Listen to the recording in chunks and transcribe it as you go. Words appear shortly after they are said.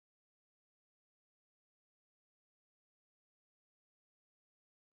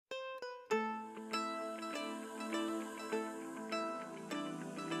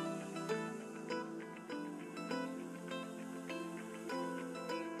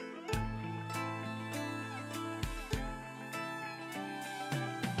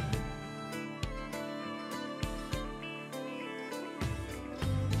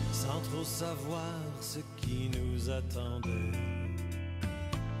trop savoir ce qui nous attendait.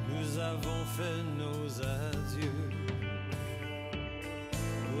 Nous avons fait nos adieux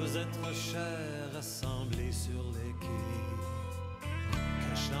aux êtres chers rassemblés sur les quais,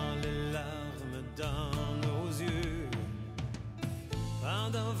 cachant les larmes dans nos yeux.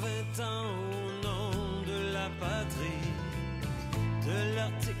 Pendant 20 ans au nom de la patrie, de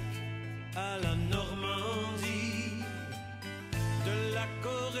l'Arctique à la Normandie, de la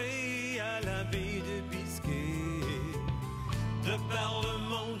Corée à la baie de Biscay, de par le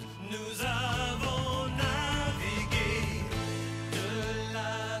monde nous avons navigué, de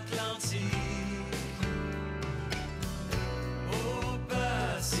l'Atlantique au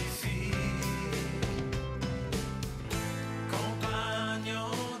Pacifique,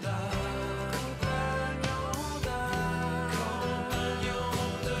 compagnons d'âme, compagnons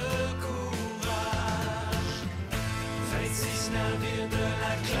de courage, 26 navires de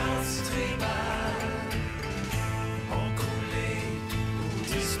la classe tribale ont coulé ou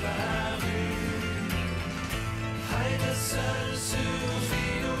disparu. Haida seul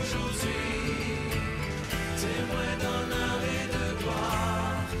survit aujourd'hui, témoin d'honneur et de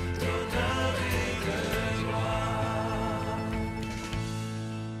gloire, d'honneur et de gloire.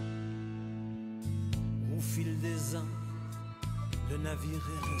 Au fil des ans, le navire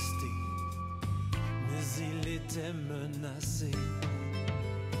est resté, mais il était menacé.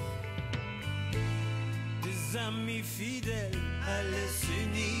 Des amis fidèles allaient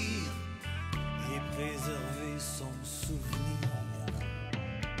s'unir et préserver son souvenir.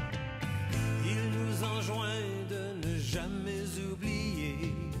 Il nous enjoint de ne jamais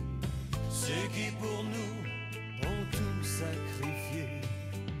oublier ceux qui pour nous ont tout sacrifié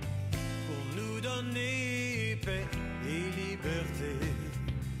pour nous donner paix et liberté.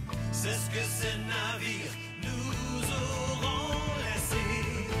 C'est ce que ces navires nous auront laissé,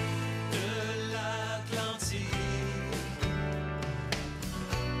 de l'Atlantique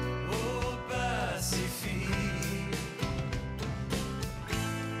au Pacifique,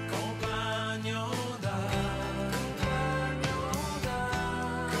 compagnons d'âme,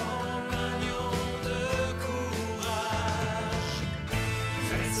 compagnons de courage,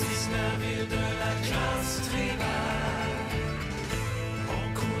 26 navires de la classe tribale ont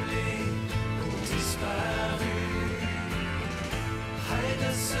coulé ou disparu.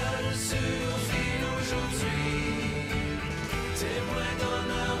 Haida seul survit aujourd'hui, témoin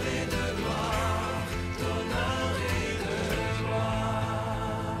d'honneur et de gloire, d'honneur et de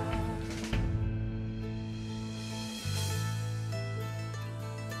gloire.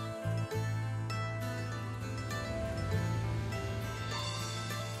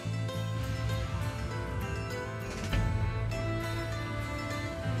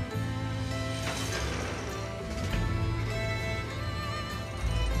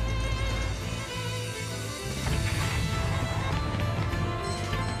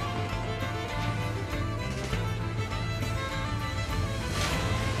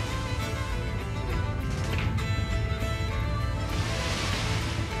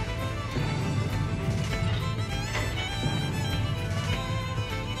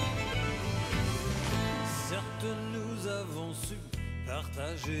 Certes, nous avons su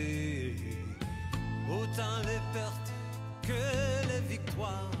partager autant les pertes que les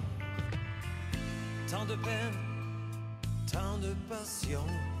victoires, tant de peine, tant de passion,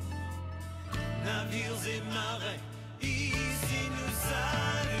 navires et marins, ici nous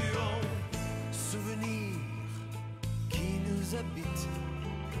saluons, souvenirs qui nous habitent,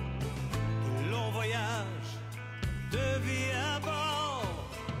 de longs voyages de vie à bord,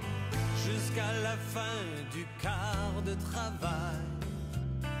 jusqu'à la fin du quart de travail,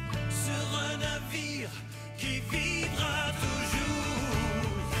 sur un navire qui vivra toujours.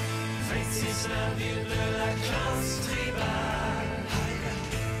 26 navires de la classe